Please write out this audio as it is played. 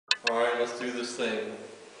let's do this thing.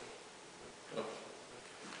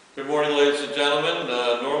 Good morning, ladies and gentlemen.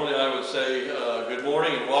 Normally I would say good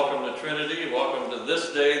morning and welcome to Trinity. Welcome to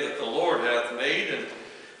this day that the Lord hath made, and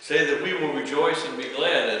say that we will rejoice and be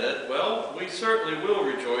glad in it. Well, we certainly will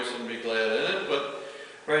rejoice and be glad in it, but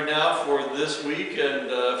right now for this week and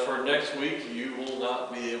for next week, you will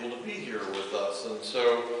not be able to be here with us. And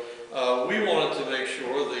so we wanted to make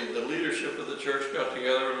sure, the leadership of the church got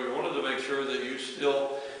together, and we wanted to make sure that you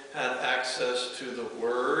still had access to the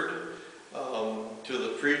Word, to the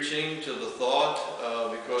preaching, to the thought,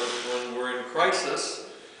 because when we're in crisis,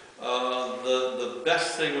 the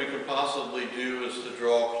best thing we can possibly do is to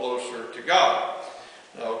draw closer to God.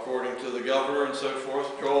 Now, according to the governor and so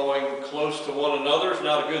forth, drawing close to one another is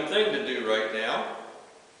not a good thing to do right now.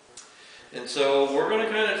 And so we're going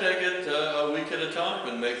to kind of take it a week at a time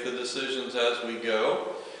and make the decisions as we go.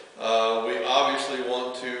 We obviously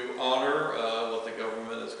want to honor what the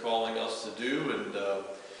government is calling us to do,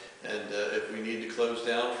 and if we need to close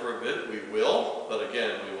down for a bit, we will. But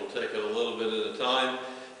again, we will take it a little bit at a time.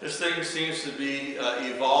 This thing seems to be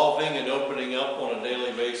evolving and opening up on a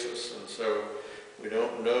daily basis, and so we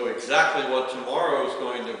don't know exactly what tomorrow is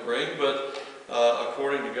going to bring, but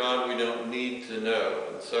according to God, we don't need to know.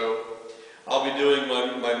 And so I'll be doing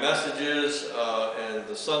my messages and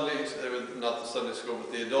the Sundays, not the Sunday school,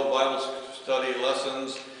 but the adult Bible study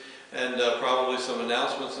lessons, and probably some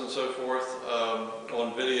announcements and so forth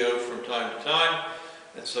on video from time to time.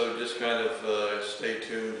 And so just kind of stay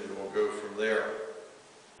tuned and we'll go from there.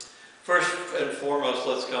 First and foremost,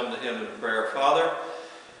 let's come to Him in prayer. Father,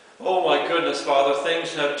 oh my goodness, Father,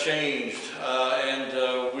 things have changed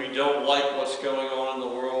and we don't like what's going on in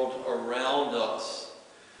the world around us.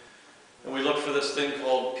 And we look for this thing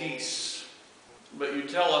called peace. But you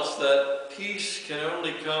tell us that peace can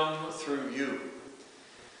only come through you.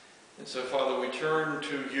 And so, Father, we turn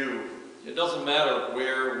to you. It doesn't matter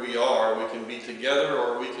where we are. We can be together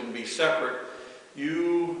or we can be separate.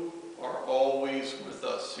 You are always with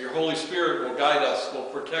us. Your Holy Spirit will guide us, will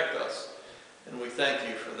protect us. And we thank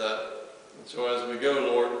you for that. And so as we go,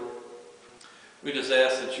 Lord, we just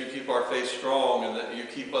ask that you keep our faith strong and that you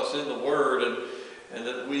keep us in the Word, and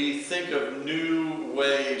that we think of new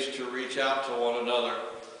ways to reach out to one another.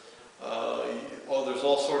 There's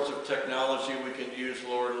all sorts of technology we can use,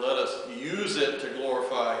 Lord. Let us use it to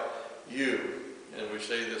glorify you. And we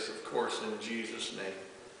say this, of course, in Jesus' name.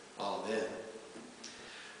 Amen.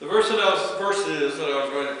 The verses that I was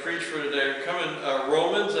going to preach for today come in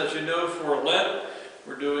Romans. As you know, for Lent,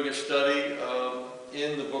 we're doing a study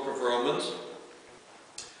in the book of Romans.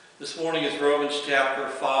 This morning is Romans chapter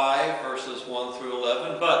 5, verses 1 through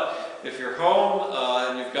 11. But if you're home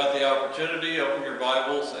and you've got the opportunity, open your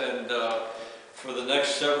Bibles, and for the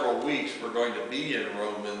next several weeks we're going to be in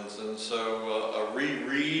Romans, and so a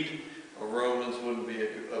reread of Romans wouldn't be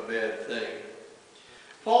a bad thing.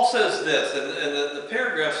 Paul says this, and the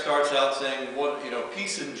paragraph starts out saying,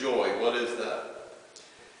 peace and joy, what is that?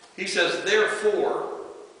 He says, therefore,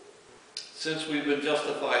 since we've been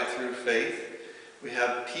justified through faith, we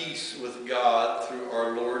have peace with God through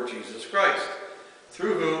our Lord Jesus Christ,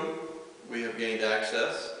 through whom we have gained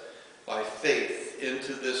access by faith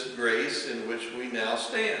into this grace in which we now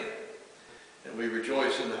stand. And we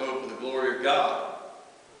rejoice in the hope of the glory of God.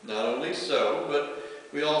 Not only so, but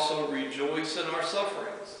we also rejoice in our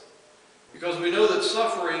sufferings, because we know that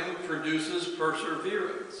suffering produces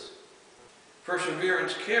perseverance.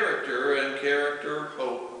 Perseverance, character, and character,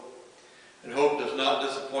 hope. And hope does not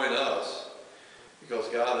disappoint us, because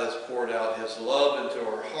God has poured out His love into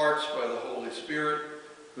our hearts by the Holy Spirit,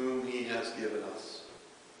 whom He has given us.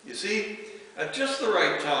 You see, at just the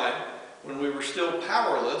right time, when we were still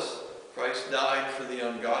powerless, Christ died for the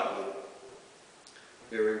ungodly.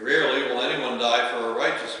 Very rarely will anyone die for a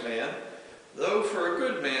righteous man, though for a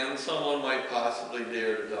good man someone might possibly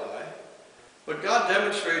dare to die. But God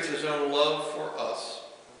demonstrates His own love for us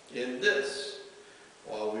in this: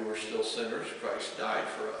 while we were still sinners, Christ died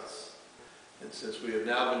for us. And since we have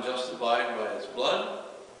now been justified by His blood,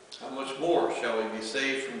 how much more shall we be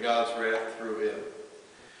saved from God's wrath through Him?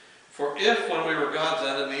 For if, when we were God's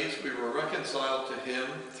enemies, we were reconciled to Him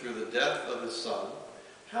through the death of His Son,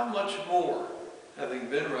 how much more, having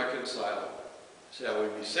been reconciled, shall we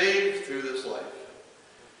be saved through this life?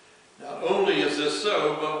 Not only is this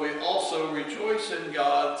so, but we also rejoice in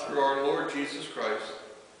God through our Lord Jesus Christ,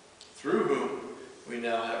 through whom we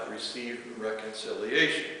now have received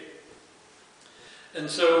reconciliation. And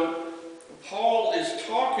so Paul is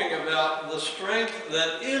talking about the strength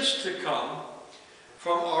that is to come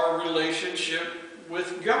from our relationship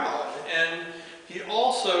with God. And he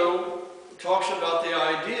also talks about the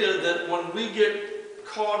idea that when we get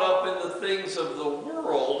caught up in the things of the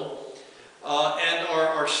world, and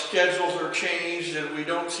our schedules are changed and we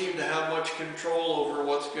don't seem to have much control over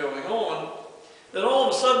what's going on, then all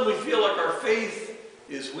of a sudden we feel like our faith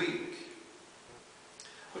is weak.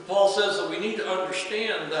 But Paul says that we need to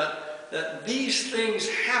understand that these things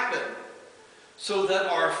happen so that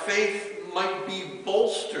our faith might be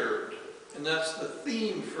bolstered. And that's the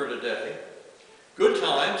theme for today. Good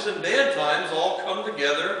times and bad times all come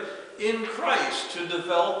together in Christ to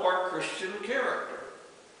develop our Christian character.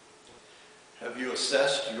 Have you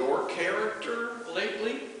assessed your character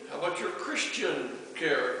lately? How about your Christian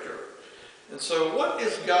character? And so what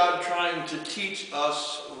is God trying to teach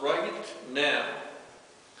us right now?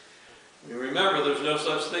 You remember, there's no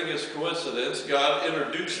such thing as coincidence. God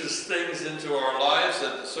introduces things into our lives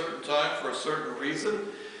at a certain time for a certain reason,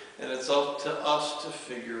 and it's up to us to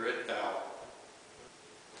figure it out.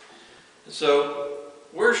 And so,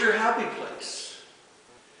 where's your happy place?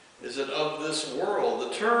 Is it of this world?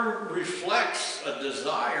 The term reflects a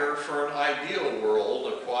desire for an ideal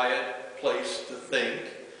world, a quiet place to think,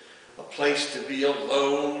 a place to be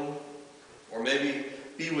alone, or maybe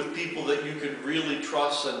be with people that you can really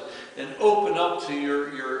trust and open up to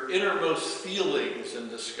your innermost feelings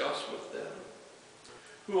and discuss with them.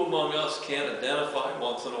 Who among us can't identify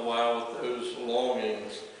once in a while with those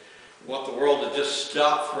longings? Want the world to just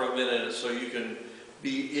stop for a minute so you can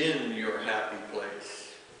be in your happy place.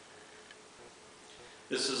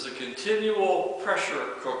 This is a continual pressure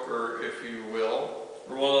cooker, if you will,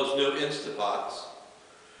 or one of those new Instapots.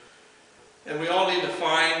 And we all need to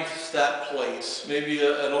find that place, maybe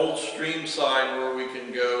an old stream side where we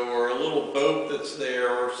can go, or a little boat that's there,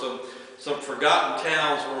 or some forgotten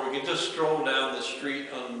towns where we can just stroll down the street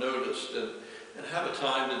unnoticed and have a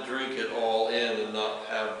time to drink it all in and not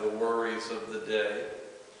have the worries of the day.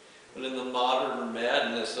 But in the modern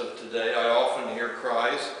madness of today, I often hear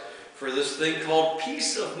cries for this thing called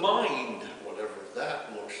peace of mind, whatever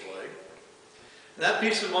that looks like. And that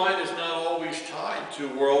peace of mind is not always tied to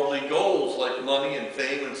worldly goals like money and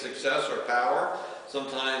fame and success or power.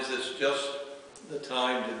 Sometimes it's just the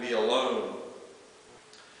time to be alone.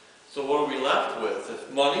 So what are we left with?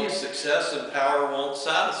 If money, success, and power won't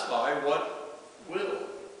satisfy, what will?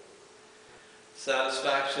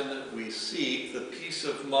 Satisfaction that we seek, the peace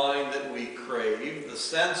of mind that we crave, the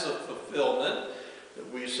sense of fulfillment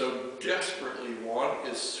that we so desperately want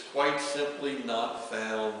is quite simply not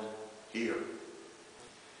found here.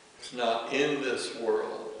 It's not in this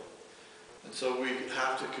world. And so we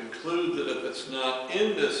have to conclude that if it's not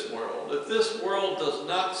in this world, if this world does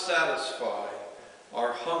not satisfy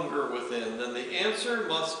our hunger within, then the answer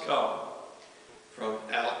must come from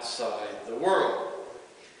outside the world.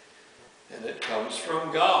 And it comes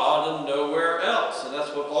from God and nowhere else. And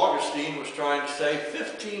that's what Augustine was trying to say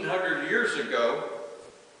 1,500 years ago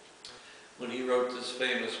when he wrote this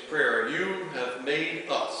famous prayer. You have made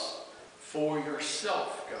us for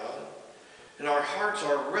yourself, God, and our hearts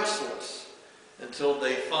are restless until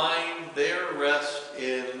they find their rest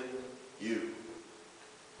in you.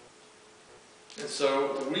 And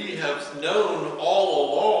so we have known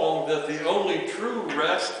all along that the only true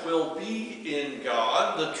rest will be in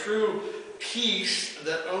God, the true peace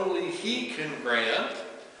that only He can grant,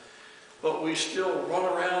 but we still run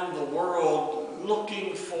around the world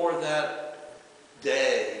looking for that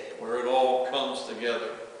day where it all comes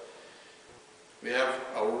together. We have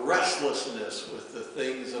a restlessness with the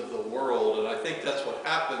things of the world, and I think that's what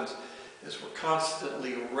happens is we're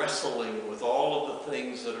constantly wrestling with all of the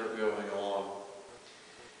things that are going on.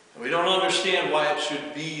 And we don't understand why it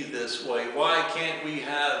should be this way. Why can't we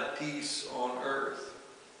have peace on earth?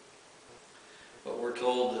 But we're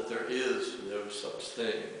told that there is no such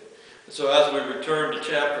thing. And so as we return to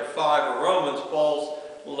chapter 5 of Romans, Paul's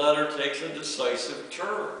letter takes a decisive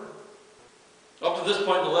turn. Up to this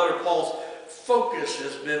point in the letter, Paul's focus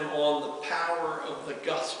has been on the power of the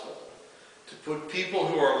gospel to put people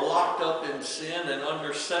who are locked up in sin and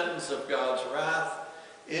under sentence of God's wrath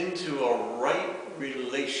into a right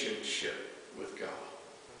relationship with God.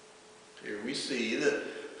 Here we see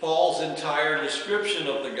that Paul's entire description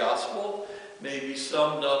of the gospel may be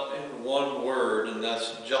summed up in one word, and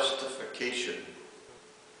that's justification.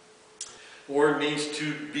 The word means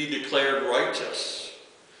to be declared righteous.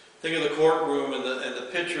 Think of the courtroom and the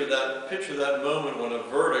picture that moment when a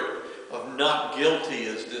verdict of not guilty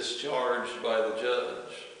is discharged by the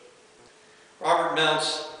judge. Robert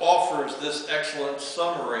Mounce offers this excellent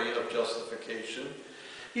summary of justification.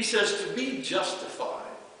 He says to be justified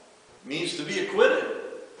means to be acquitted,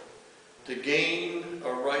 to gain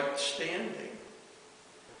a right standing.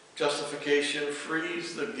 Justification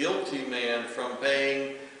frees the guilty man from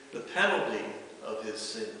paying the penalty of his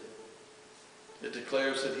sin. It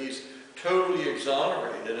declares that he's totally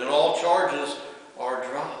exonerated and all charges are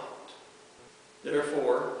dropped.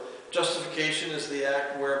 Therefore, justification is the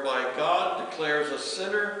act whereby God declares a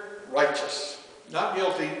sinner righteous, not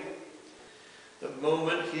guilty, the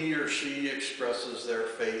moment he or she expresses their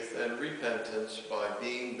faith and repentance by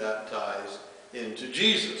being baptized into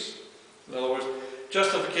Jesus. In other words,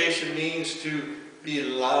 justification means to be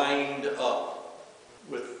lined up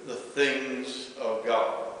with the things of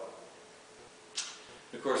God.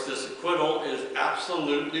 Of course, this acquittal is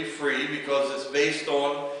absolutely free because it's based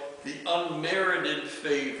on the unmerited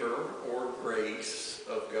favor or grace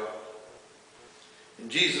of God. In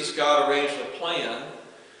Jesus, God arranged a plan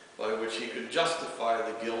by which he could justify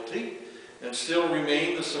the guilty and still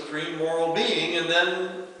remain the supreme moral being, and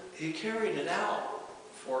then he carried it out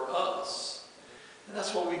for us. And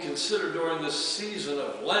that's what we consider during this season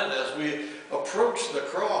of Lent as we approach the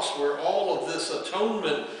cross, where all of this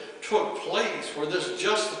atonement took place, where this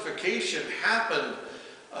justification happened.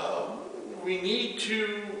 We need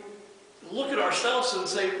to look at ourselves and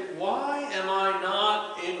say, why am I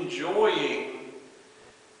not enjoying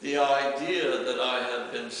the idea that I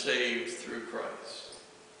have been saved through Christ?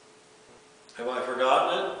 Have I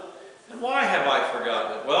forgotten it? And why have I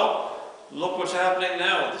forgotten it? Well, look what's happening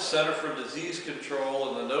now with the Center for Disease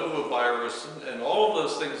Control and the Novovirus and all of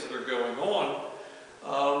those things that are going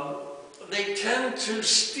on. They tend to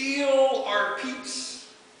steal our peace.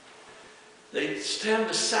 They tend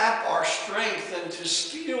to sap our strength and to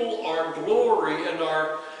steal our glory and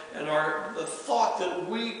the thought that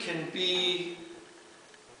we can be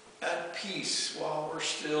at peace while we're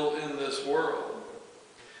still in this world.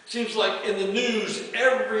 Seems like in the news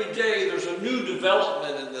every day there's a new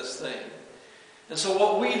development in this thing. And so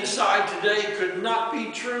what we decide today could not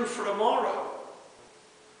be true for tomorrow.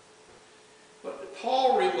 But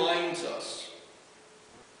Paul reminds us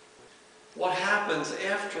what happens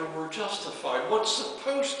after we're justified, what's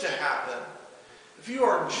supposed to happen. If you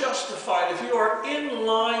are justified, if you are in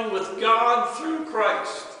line with God through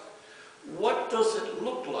Christ, what does it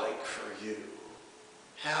look like for you?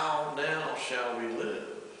 How now shall we live?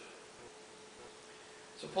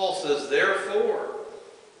 So Paul says, therefore.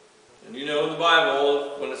 And you know in the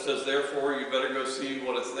Bible, when it says therefore, you better go see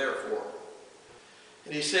what it's there for.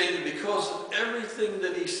 And he's saying that because of everything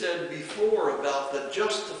that he said before about the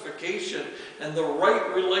justification and the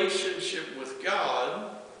right relationship with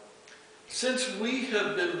God, since we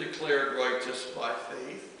have been declared righteous by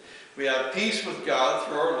faith, we have peace with God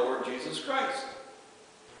through our Lord Jesus Christ.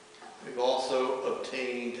 We've also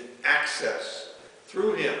obtained access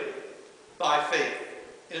through him by faith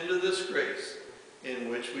into this grace in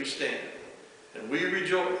which we stand. And we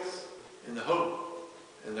rejoice in the hope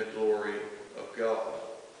and the glory of God.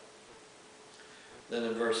 Then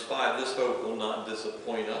in verse 5, this hope will not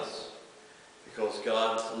disappoint us because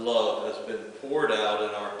God's love has been poured out in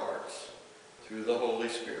our hearts through the Holy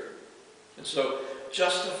Spirit. And so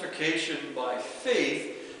justification by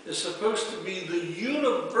faith is supposed to be the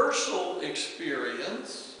universal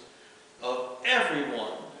experience of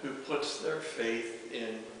everyone who puts their faith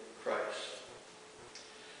in Christ.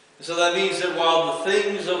 And so that means that while the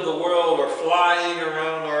things of the world are flying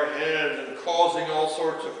around our head and causing all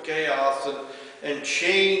sorts of chaos and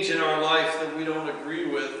change in our life that we don't agree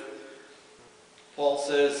with, Paul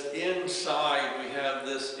says inside we have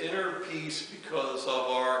this inner peace because of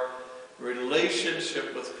our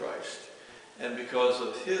relationship with Christ and because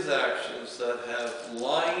of his actions that have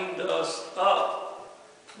lined us up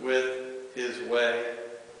with his way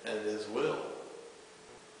and his will.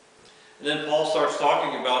 And then Paul starts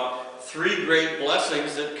talking about three great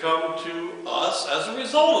blessings that come to us as a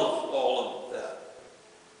result of all of that.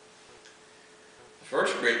 The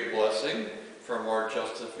first great blessing from our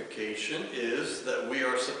justification is that we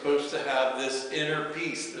are supposed to have this inner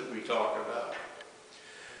peace that we talk about.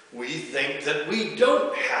 We think that we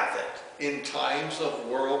don't have it in times of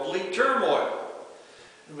worldly turmoil.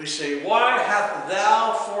 And we say, why hast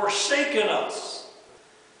thou forsaken us?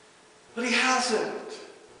 But he hasn't.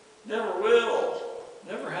 Never will.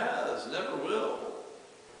 Never has. Never will.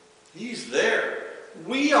 He's there.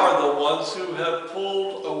 We are the ones who have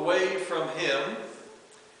pulled away from him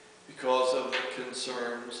because of the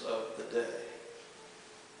concerns of the day.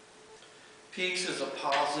 Peace is a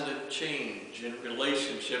positive change in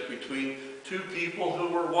relationship between two people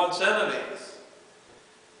who were once enemies.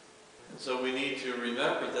 And so we need to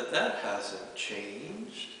remember that that hasn't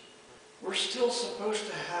changed. We're still supposed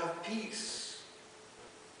to have peace.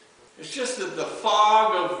 It's just that the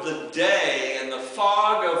fog of the day and the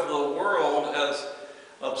fog of the world has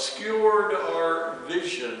obscured our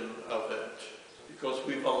vision of it because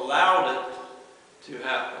we've allowed it to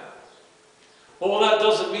happen. Well, that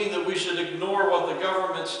doesn't mean that we should ignore what the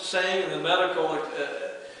government's saying and the medical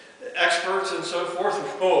experts and so forth.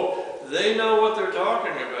 Oh, they know what they're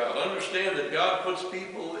talking about. Understand that God puts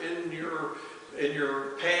people in your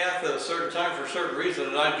path at a certain time for a certain reason,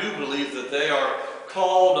 and I do believe that they are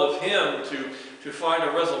called of Him to find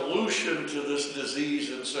a resolution to this disease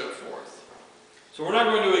and so forth. So we're not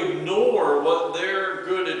going to ignore what their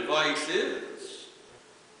good advice is.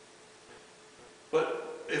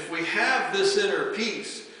 But if we have this inner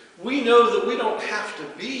peace, we know that we don't have to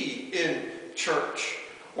be in church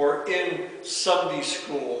or in Sunday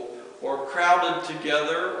school or crowded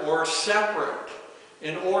together or separate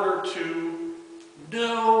in order to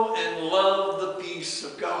know and love the peace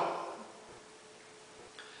of God.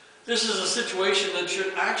 This is a situation that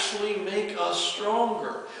should actually make us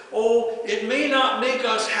stronger. Oh, it may not make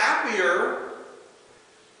us happier.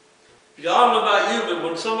 I don't know about you, but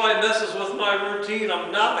when somebody messes with my routine,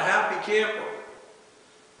 I'm not a happy camper.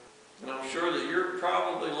 And I'm sure that you're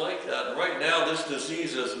probably like that. And right now, this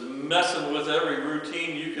disease is messing with every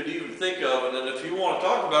routine you could even think of. And then if you want to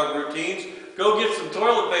talk about routines, go get some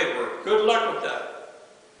toilet paper. Good luck with that.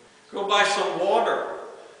 Go buy some water.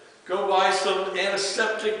 Go buy some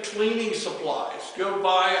antiseptic cleaning supplies. Go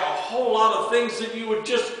buy a whole lot of things that you would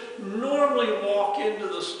just normally walk into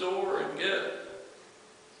the store and get.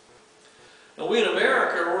 Now, we in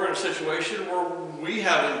America, we're in a situation where we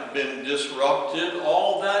haven't been disrupted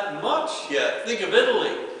all that much yet. Think of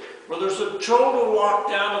Italy, where there's a total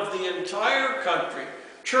lockdown of the entire country.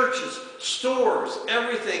 Churches, stores,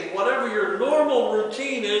 everything, whatever your normal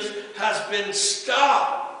routine is, has been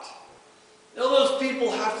stopped. Now those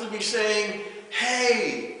people have to be saying,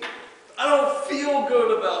 hey, I don't feel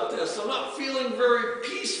good about this. I'm not feeling very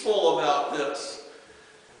peaceful about this.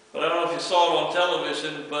 But I don't know if you saw it on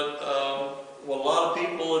television, but what a lot of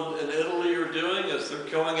people in Italy are doing is they're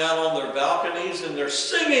coming out on their balconies and they're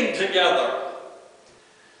singing together.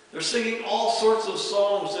 They're singing all sorts of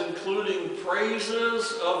songs, including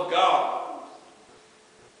praises of God.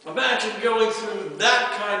 Imagine going through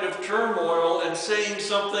that kind of turmoil and saying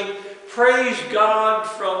something, praise God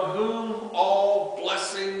from whom all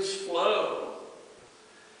blessings flow.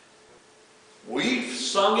 We've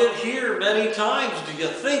sung it here many times. Do you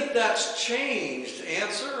think that's changed?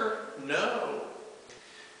 Answer, no.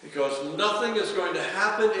 Because nothing is going to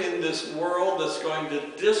happen in this world that's going to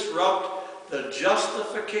disrupt the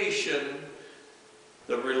justification,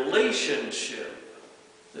 the relationship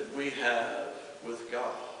that we have with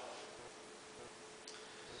God.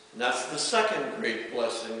 And that's the second great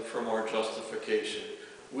blessing from our justification.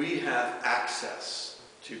 We have access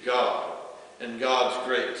to God and God's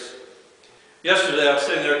grace. Yesterday I was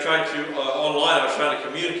sitting there trying to, online, I was trying to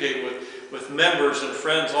communicate with members and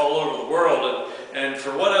friends all over the world, and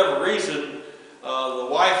for whatever reason, the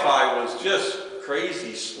Wi-Fi was just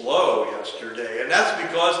crazy slow yesterday, and that's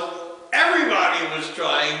because everybody was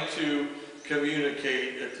trying to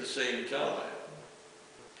communicate at the same time.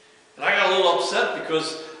 And I got a little upset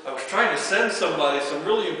because I was trying to send somebody some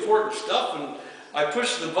really important stuff, and I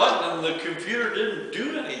pushed the button and the computer didn't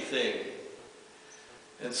do anything.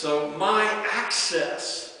 And so my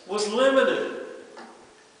access was limited.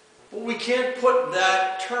 But we can't put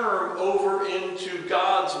that term over into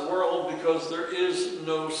God's world because there is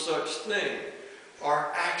no such thing.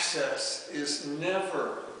 Our access is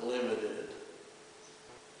never limited.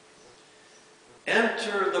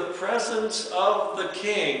 Enter the presence of the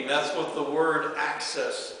King. That's what the word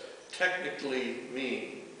access technically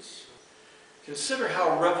means. Consider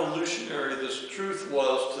how revolutionary this truth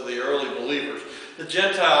was to the early believers. The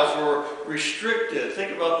Gentiles were restricted.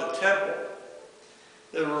 Think about the temple.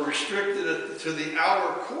 They were restricted to the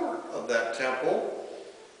outer court of that temple.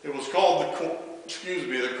 It was called the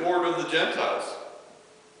court of the Gentiles.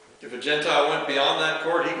 If a Gentile went beyond that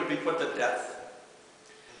court, he could be put to death.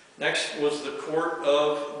 Next was the court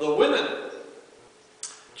of the women,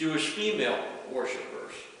 Jewish female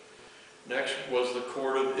worshipers. Next was the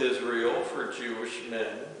court of Israel for Jewish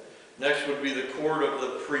men. Next would be the court of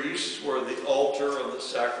the priests, where the altar of the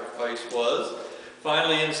sacrifice was.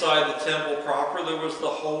 Finally, inside the temple proper, there was the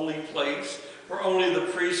holy place, where only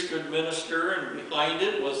the priest could minister, and behind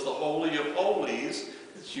it was the Holy of Holies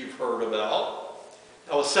that you've heard about.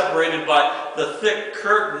 That was separated by the thick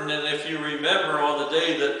curtain, and if you remember on the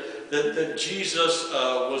day that Jesus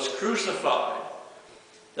was crucified,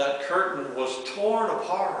 that curtain was torn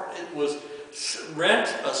apart. It was rent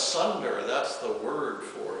asunder. That's the word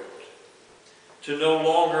for it. To no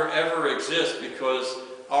longer ever exist, because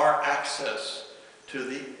our access to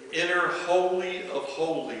the inner Holy of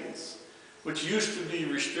Holies, which used to be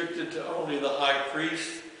restricted to only the high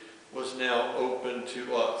priest, was now open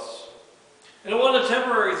to us. And it wasn't a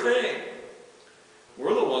temporary thing.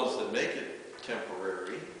 We're the ones that make it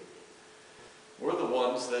temporary. We're the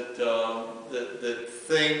ones that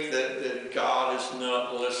think that God is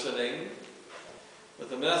not listening. But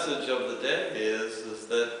the message of the day is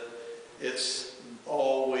that it's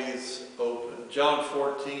always open. John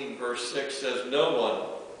 14 verse 6 says, "No one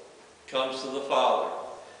comes to the Father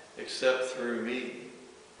except through me."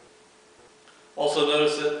 Also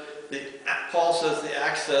notice that Paul says the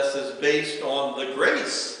access is based on the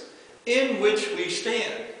grace in which we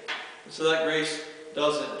stand. And so that grace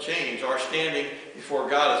doesn't change. Our standing before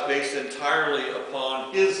God is based entirely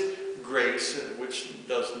upon His grace, which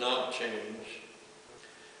does not change.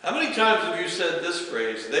 How many times have you said this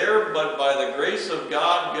phrase, "There, but by the grace of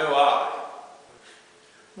God go I"?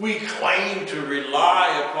 We claim to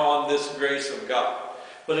rely upon this grace of God.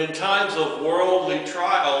 But in times of worldly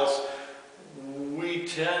trials, we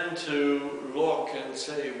tend to look and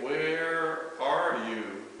say, "Where are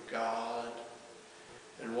you, God?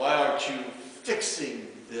 And why aren't you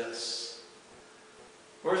fixing this?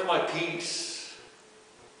 Where's my peace?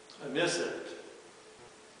 I miss it."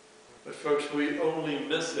 But folks, we only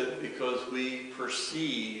miss it because we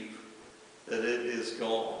perceive that it is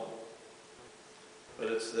gone. But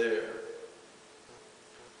it's there.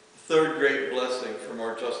 The third great blessing from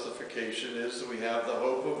our justification is that we have the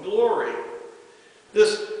hope of glory.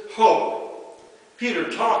 This hope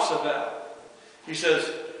Peter talks about. He says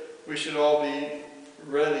we should all be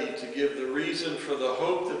ready to give the reason for the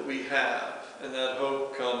hope that we have. And that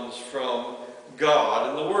hope comes from God.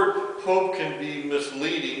 And the word hope can be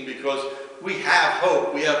misleading because we have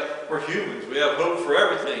hope. We're humans. We have hope for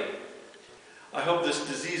everything. I hope this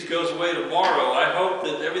disease goes away tomorrow. I hope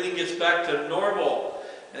that everything gets back to normal.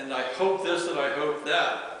 And I hope this and I hope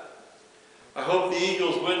that. I hope the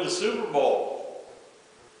Eagles win the Super Bowl.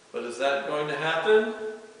 But is that going to happen?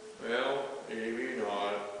 Well, maybe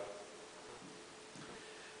not.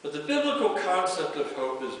 But the biblical concept of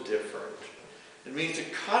hope is different. It means a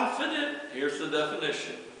confident, here's the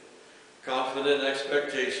definition, confident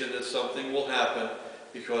expectation that something will happen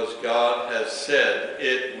because God has said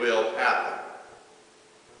it will happen.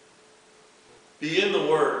 Be in the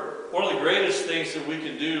Word. One of the greatest things that we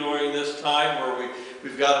can do during this time where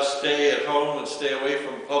we've got to stay at home and stay away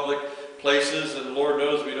from public places, and Lord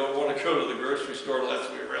knows we don't want to go to the grocery store unless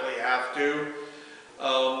we really have to.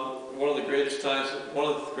 One of the greatest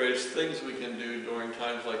things we can do during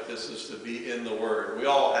times like this is to be in the Word. We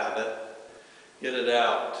all have it. Get it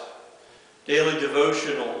out. Daily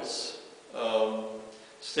devotionals.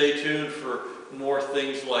 Stay tuned for more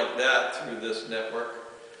things like that through this network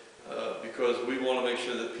because we want to make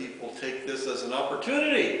sure that people take this as an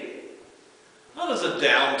opportunity. Not as a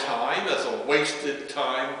downtime, as a wasted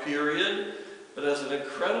time period, but as an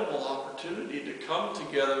incredible opportunity to come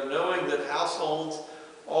together knowing that households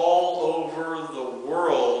all over the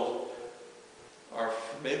world are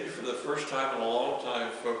maybe for the first time in a long time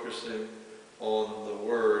focusing on the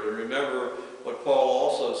Word. And remember what Paul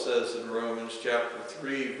also says in Romans chapter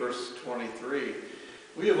 3, verse 23.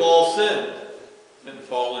 We have all sinned and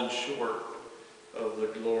fallen short of the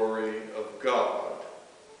glory of God.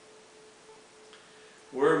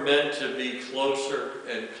 We're meant to be closer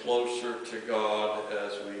and closer to God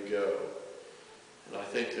as we go. And I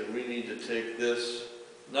think that we need to take this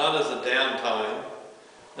not as a downtime,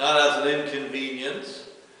 not as an inconvenience,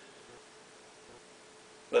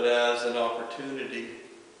 but as an opportunity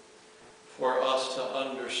for us to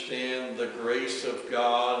understand the grace of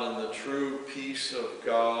God and the true peace of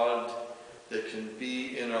God that can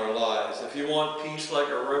be in our lives. If you want peace like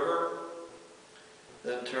a river,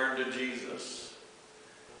 then turn to Jesus.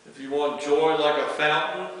 If you want joy like a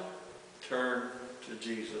fountain, turn to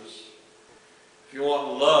Jesus. If you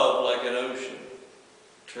want love like an ocean,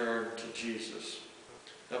 turn to Jesus.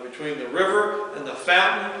 Now between the river and the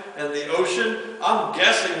fountain and the ocean, I'm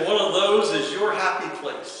guessing one of those is your happy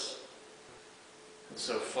place. And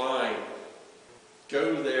so fine,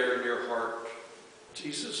 go there in your heart.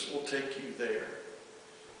 Jesus will take you there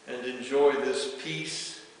and enjoy this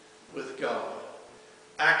peace with God,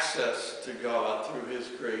 access to God through His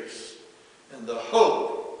grace, and the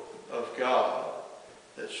hope of God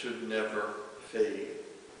that should never fade.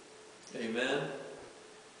 Amen.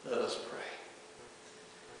 Let us pray.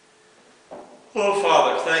 Oh,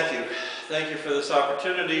 Father, thank you. Thank you for this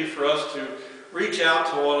opportunity for us to reach out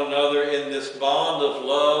to one another in this bond of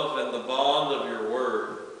love and the bond of your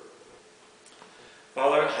Word.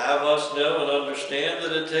 Father, have us know and understand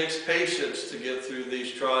that it takes patience to get through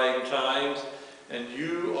these trying times, and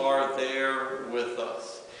you are there with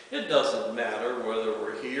us. It doesn't matter whether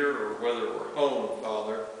we're here or whether we're home,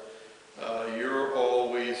 Father. you're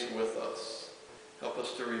always with us. Help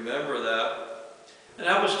us to remember that, and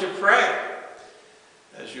help us to pray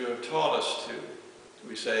as you have taught us to.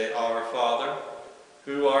 We say, Our Father,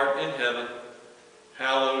 who art in heaven,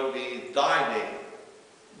 hallowed be thy name.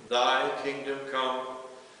 Thy kingdom come,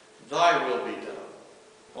 thy will be done,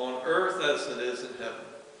 on earth as it is in heaven.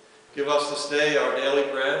 Give us this day our daily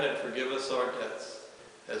bread, and forgive us our debts,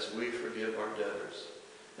 as we forgive our debtors.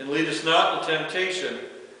 And lead us not into temptation,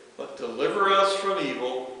 but deliver us from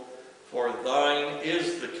evil. For thine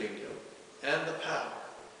is the kingdom, and the power,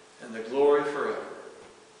 and the glory forever.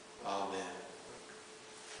 Amen.